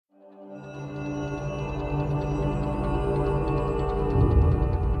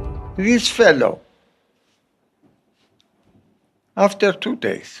This fellow, after 2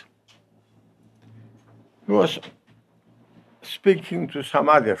 days, he was speaking to some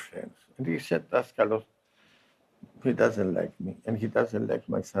other friends, and he said, Daskalos, he doesn't like me, and he doesn't like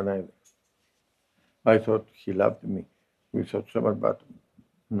my son either. I thought he loved me. We thought so much, but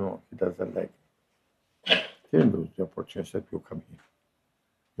no, he doesn't like me. He didn't lose the opportunity. I said, you come here.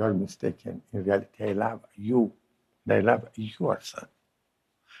 You're mistaken. In reality, I love you. And I love your son.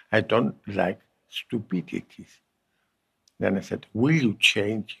 I don't like stupidities. Then I said, will you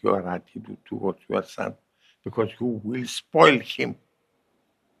change your attitude towards your son? Because you will spoil him.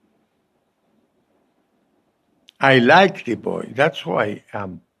 I like the boy. That's why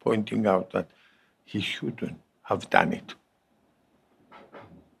I'm pointing out that he shouldn't have done it.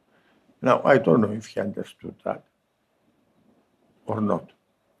 Now, I don't know if he understood that or not.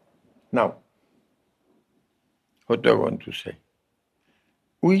 Now, what do I want to say?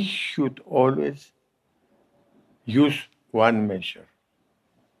 We should always use one measure.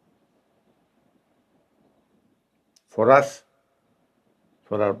 For us,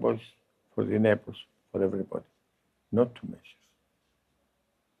 for our boys, for the neighbors, for everybody, not two measures.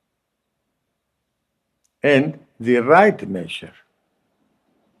 And the right measure,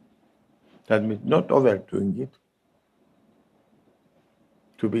 that means not overdoing it,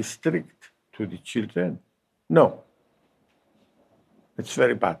 to be strict to the children. No, it's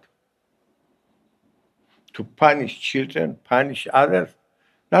very bad. To punish children, punish others,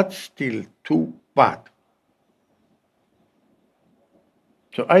 that's still too bad.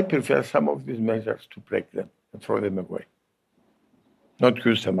 So I prefer some of these measures to break them and throw them away, not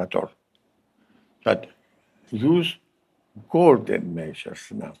use them at all. But use golden measures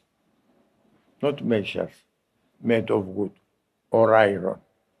now, not measures made of wood or iron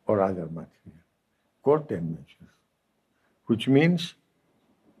or other material. Golden measures, which means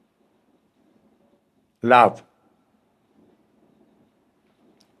love.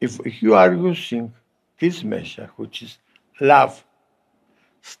 If you are using this measure, which is love,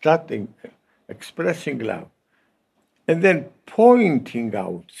 starting expressing love, and then pointing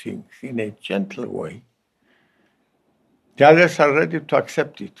out things in a gentle way, the others are ready to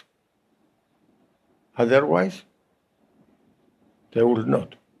accept it. Otherwise, they will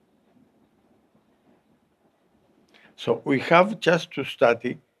not. So we have just to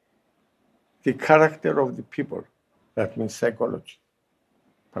study the character of the people. That means psychology,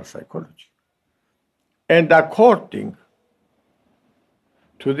 parapsychology. And according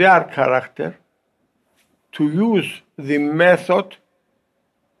to their character, to use the method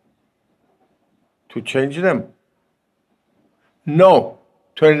to change them. No,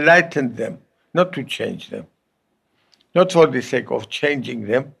 to enlighten them, not to change them. Not for the sake of changing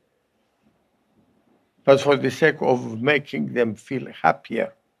them, but for the sake of making them feel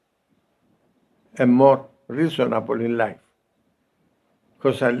happier and more reasonable in life.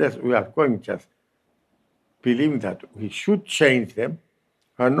 Because unless we are going just believing that we should change them,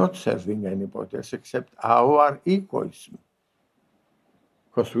 we are not serving anybody else except our egoism.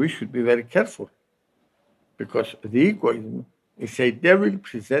 Because we should be very careful. Because the egoism is a devil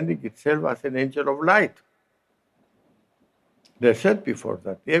presenting itself as an angel of light. They said before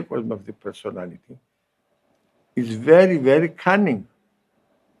that the egoism of the personality is very, very cunning.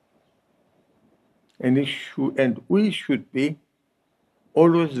 And we should be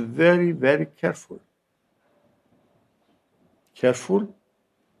always very, very careful. Careful,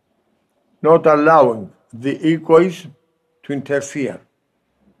 not allowing the egoism to interfere.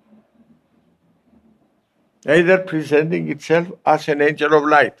 Either presenting itself as an angel of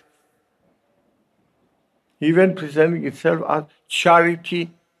light, even presenting itself as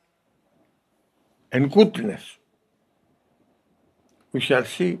charity and goodness. We shall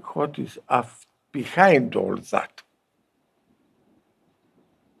see what is behind all that.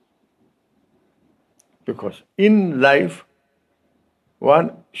 Because in life,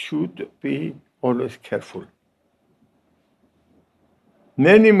 one should be always careful.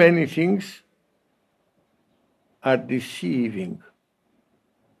 Many, many things are deceiving.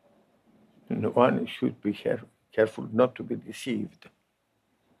 And one should be careful not to be deceived.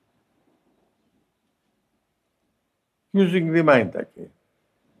 Using the mind again.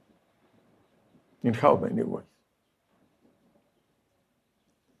 In how many ways?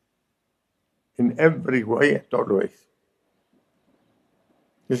 In every way and always.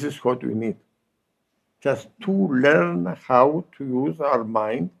 This is what we need. Just to learn how to use our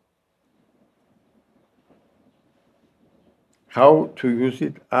mind, how to use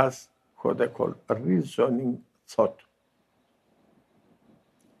it as what I call a reasoning thought.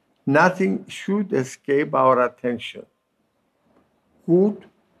 Nothing should escape our attention, good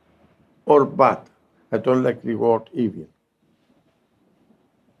or bad. I don't like the word evil.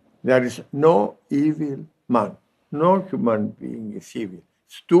 There is no evil man. No human being is evil.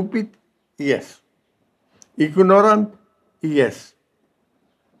 Stupid? Yes. Ignorant? Yes.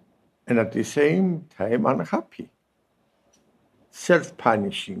 And at the same time, unhappy. Self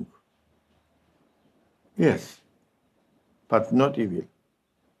punishing? Yes. But not evil.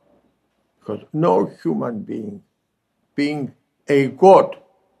 Because no human being a God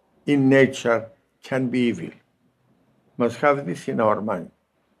in nature, can be evil. Must have this in our mind.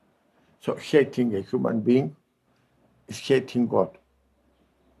 So hating a human being is hating God.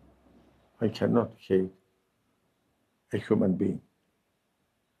 I cannot hate a human being.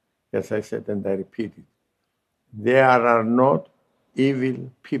 As I said, and I repeat it, there are not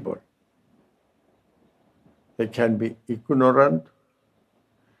evil people. They can be ignorant,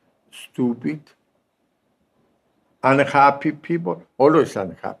 stupid, unhappy people, always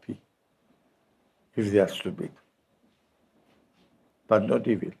unhappy if they are stupid, but not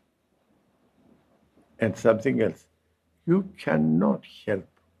evil. And something else, you cannot help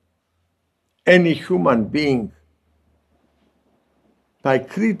any human being by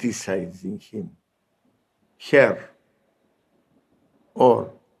criticizing him, her,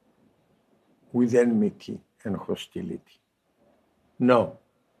 or with enmity and hostility. No.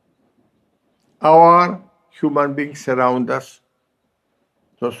 Our human beings around us,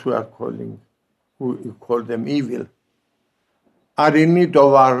 those who we call them evil, are in need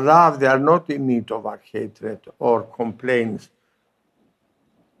of our love. They are not in need of our hatred or complaints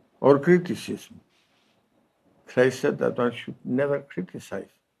or criticism. Christ said that one should never criticize.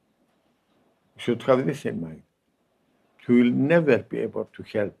 You should have this in mind. You will never be able to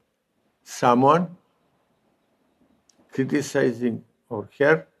help someone criticizing or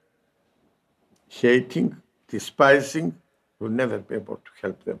her, hating, despising. You'll never be able to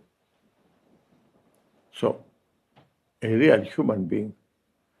help them. So, a real human being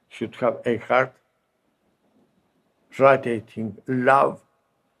should have a heart radiating love,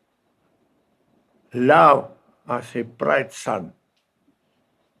 love as a bright sun,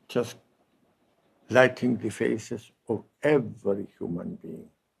 just lighting the faces of every human being.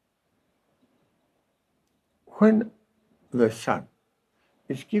 When the sun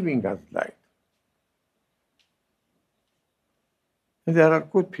is giving us light, and there are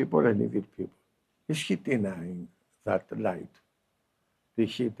good people and evil people, is he denying that light, the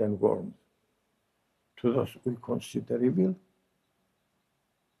heat and warmth, to those we consider evil?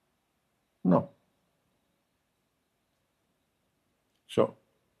 No. So,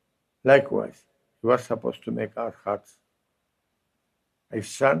 likewise, you are supposed to make our hearts a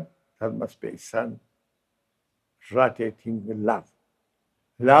sun, that must be a sun radiating love.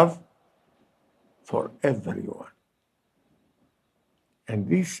 Love for everyone. And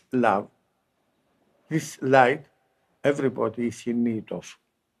this love, this light, everybody is in need of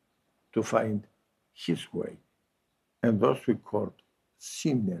to find his way. And those we call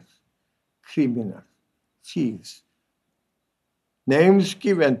sinners, criminals, thieves, names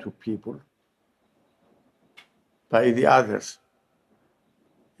given to people by the others,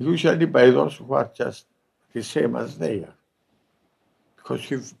 usually by those who are just the same as they are. Because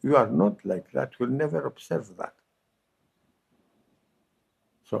if you are not like that, you'll never observe that.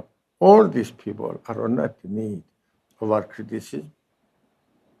 So all these people are not in need of our criticism.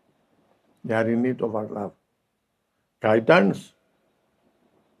 They are in need of our love. Guidance.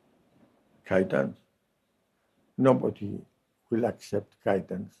 Guidance. Nobody will accept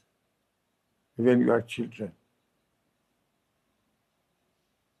guidance, even your children.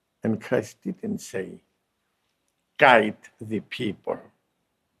 And Christ didn't say, guide the people,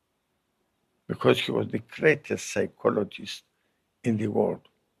 because he was the greatest psychologist in the world.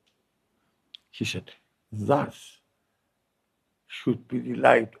 He said, thus should be the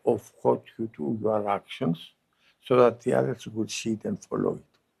light of what you do, your actions, so that the others will see it and follow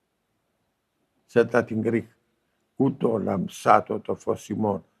it. Said that in Greek, ούτω λαμψάτω το φως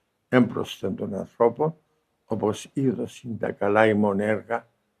ημών έμπροσθεν των ανθρώπων, όπως είδωσιν τα καλά ημών έργα,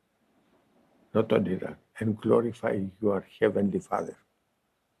 not only that, and glorify your heavenly Father.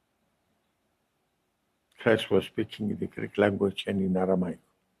 Christ was speaking in the Greek language and in Aramaic.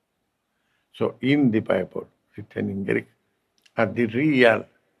 So in the Bible, written in Greek, are the real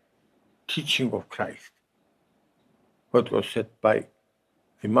teaching of Christ, what was said by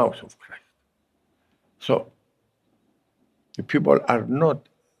the mouth of Christ. So the people are not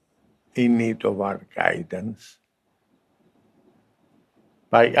in need of our guidance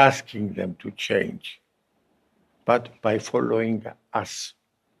by asking them to change, but by following us,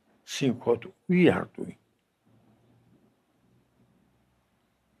 seeing what we are doing.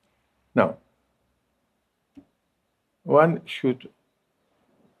 Now, one should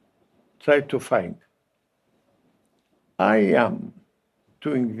try to find, I am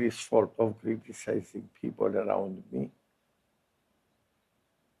doing this fault of criticizing people around me.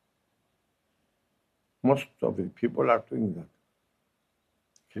 Most of the people are doing that,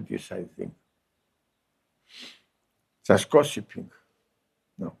 criticizing, just gossiping.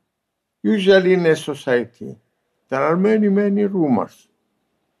 No. Usually in a society, there are many, many rumors.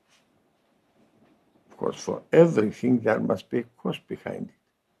 Of course, for everything, there must be a cause behind it.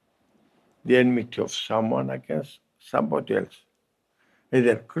 The enmity of someone against somebody else,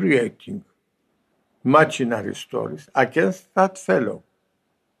 either creating imaginary stories against that fellow.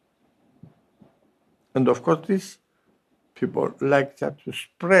 And of course, these people like that to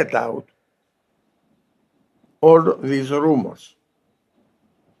spread out all these rumors.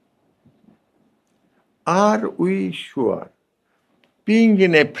 Are we sure, being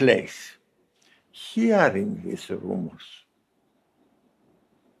in a place, hearing these rumors,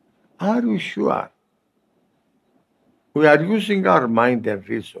 are we sure we are using our mind and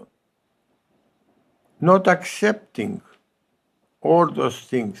reason, not accepting all those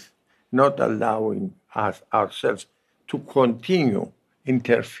things, not allowing us ourselves to continue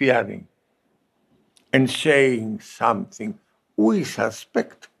interfering and saying something we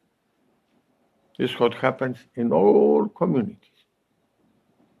suspect? This is what happens in all communities.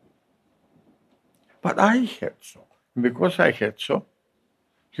 But I heard so. Because I heard so,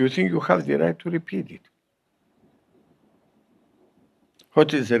 you think you have the right to repeat it.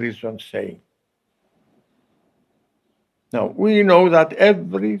 What is the reason saying? Now, we know that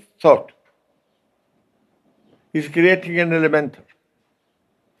every thought is creating an elemental.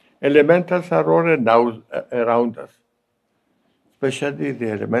 Elementals are all around us, especially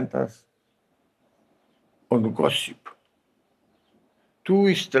the elementals on gossip. Do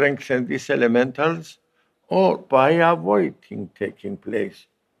we strengthen these elementals or by avoiding taking place,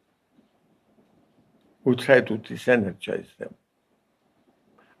 we try to disenergize them?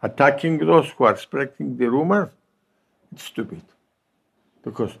 Attacking those who are spreading the rumors, it's stupid.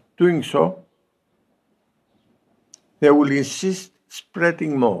 Because doing so, they will insist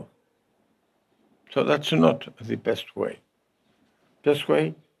spreading more. So that's not the best way. Best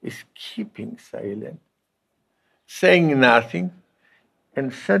way is keeping silent, saying nothing,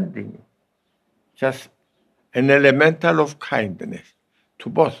 and sending just an elemental of kindness to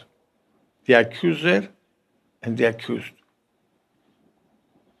both the accuser and the accused.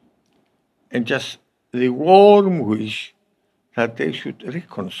 And just the warm wish that they should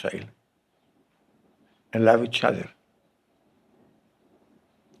reconcile and love each other.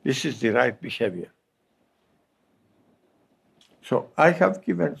 This is the right behavior. So I have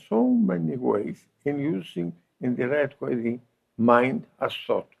given so many ways in using in the right way the mind as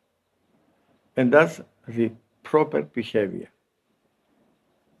thought. And that's the proper behavior.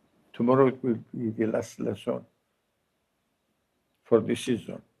 Tomorrow it will be the last lesson for this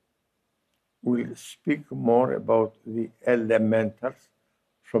season. We'll speak more about the elementals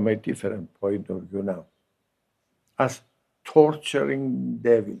from a different point of view now, as torturing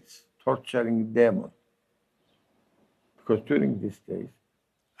devils, torturing demons. Because during these days,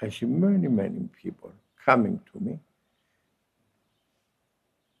 I see many, many people coming to me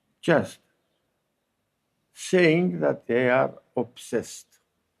just saying that they are obsessed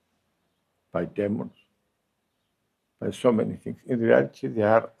by demons, by so many things. In reality, they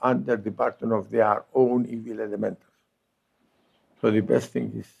are under the burden of their own evil elementals. So the best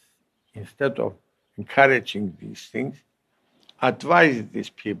thing is, instead of encouraging these things, advise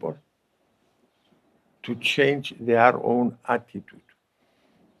these people to change their own attitude,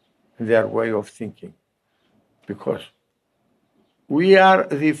 their way of thinking. Because we are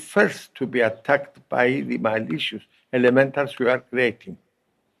the first to be attacked by the malicious elementals we are creating.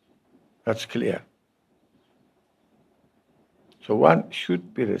 That's clear. So one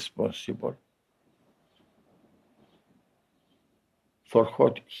should be responsible for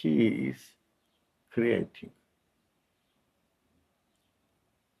what he is creating.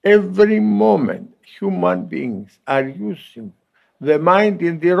 Every moment, human beings are using the mind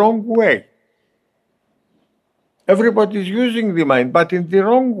in the wrong way. Everybody is using the mind, but in the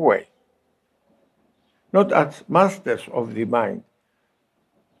wrong way. Not as masters of the mind,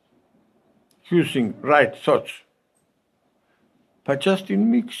 using right thoughts, but just in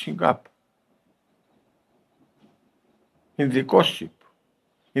mixing up, in the gossip,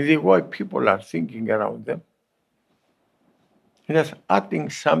 in the way people are thinking around them, and just adding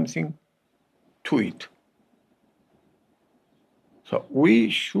something to it. So we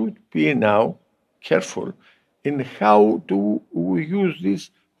should be now careful in how do we use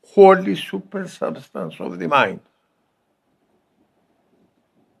this holy super substance of the mind.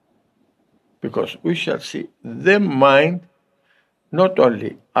 Because we shall see the mind not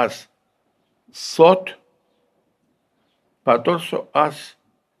only as thought, but also as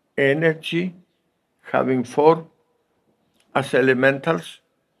energy having form, as elementals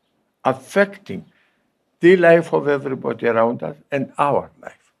affecting the life of everybody around us and our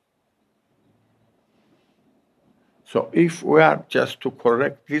life. So if we are just to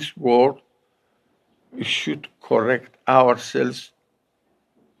correct this world, we should correct ourselves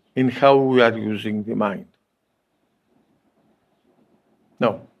in how we are using the mind.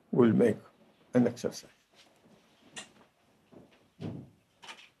 Now, we'll make an exercise.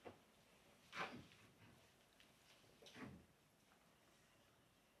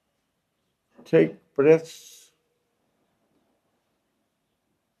 Take breaths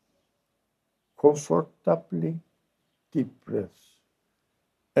comfortably, deep breaths,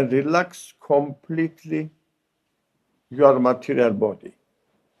 and relax completely your material body.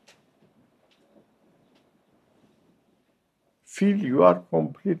 Feel you are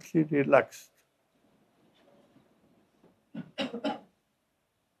completely relaxed.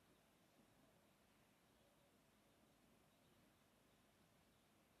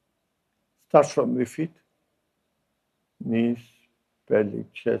 Start from the feet, knees, belly,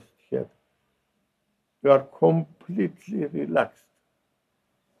 chest, head. You are completely relaxed.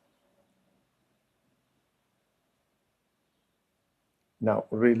 Now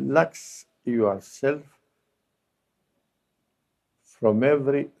relax yourself from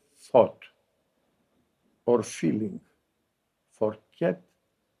every thought or feeling. Forget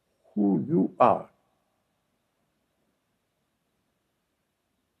who you are.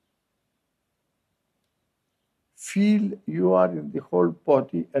 Feel you are in the whole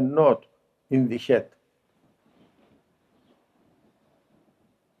body and not in the head.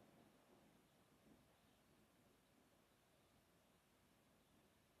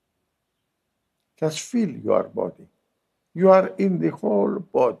 Just feel your body. You are in the whole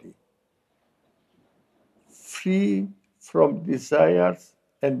body, free from desires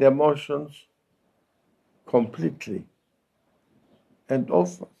and emotions completely, and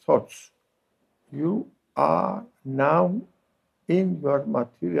of thoughts. You are now in your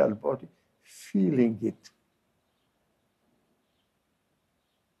material body, feeling it.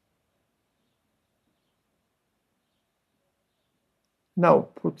 Now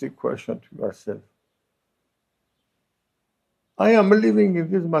put the question to yourself. I am living in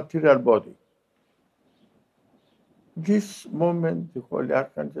this material body. This moment, the Holy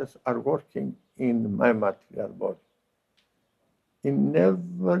Archangels are working in my material body. In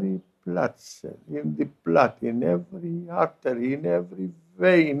every blood cell, in the blood, in every artery, in every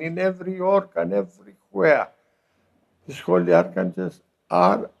vein, in every organ, everywhere. These Holy Archangels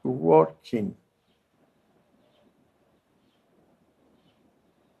are working.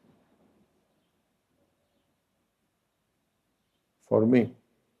 For me.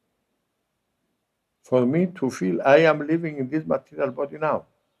 For me to feel I am living in this material body now.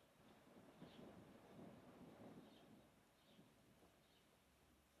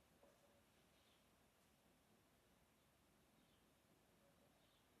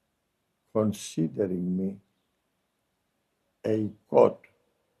 Considering me a God.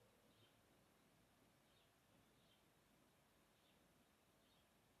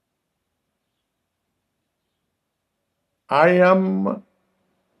 I am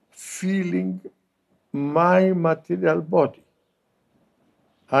feeling my material body.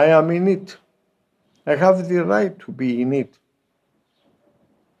 I am in it. I have the right to be in it.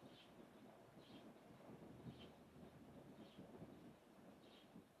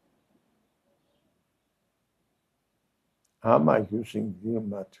 Am I using the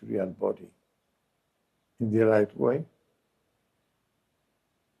material body in the right way?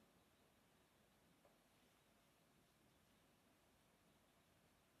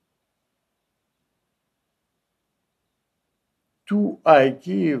 Do I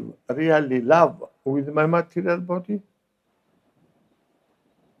give really love with my material body?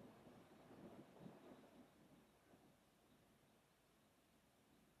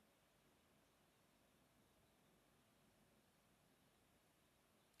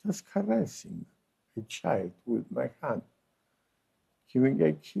 Just caressing a child with my hand, giving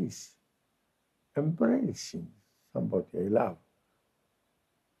a kiss, embracing somebody I love.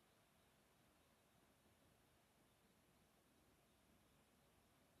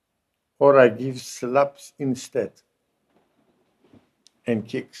 Or I give slaps instead and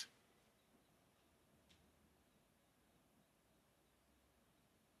kicks.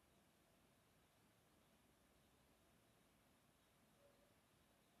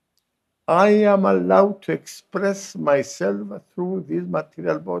 I am allowed to express myself through this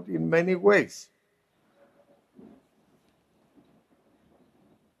material body in many ways.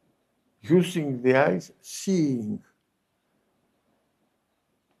 Using the eyes, seeing.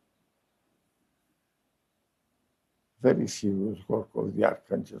 Very serious work of the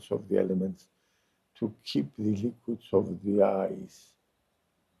archangels of the elements to keep the liquids of the eyes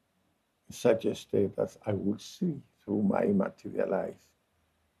in such a state as I will see through my material eyes.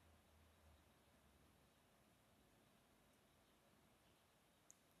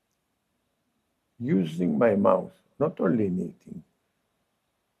 Using my mouth, not only in eating,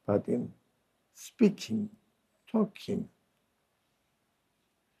 but in speaking, talking.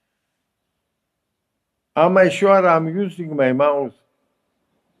 Am I sure I'm using my mouth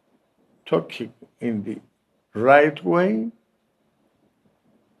talking in the right way,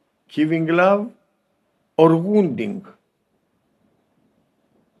 giving love, or wounding?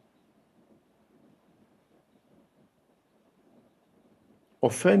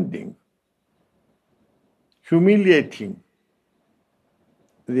 Offending, humiliating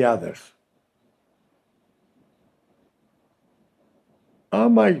the others?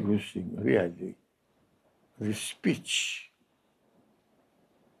 Am I using really the speech,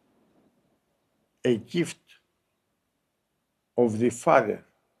 a gift of the Father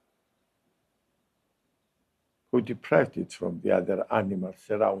who deprived it from the other animals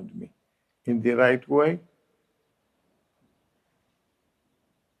around me, in the right way?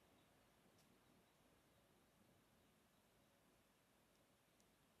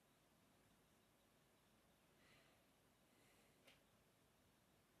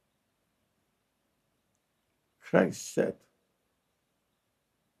 Christ said,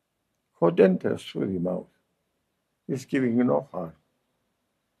 what enters through the mouth is giving no harm.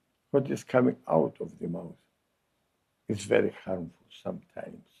 What is coming out of the mouth is very harmful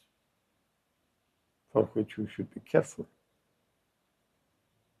sometimes, for which we should be careful.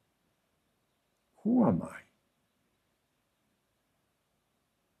 Who am I?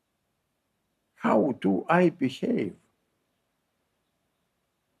 How do I behave?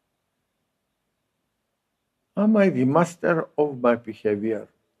 Am I the master of my behavior?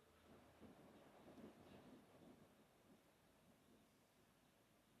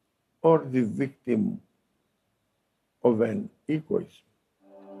 Or the victim of an egoism?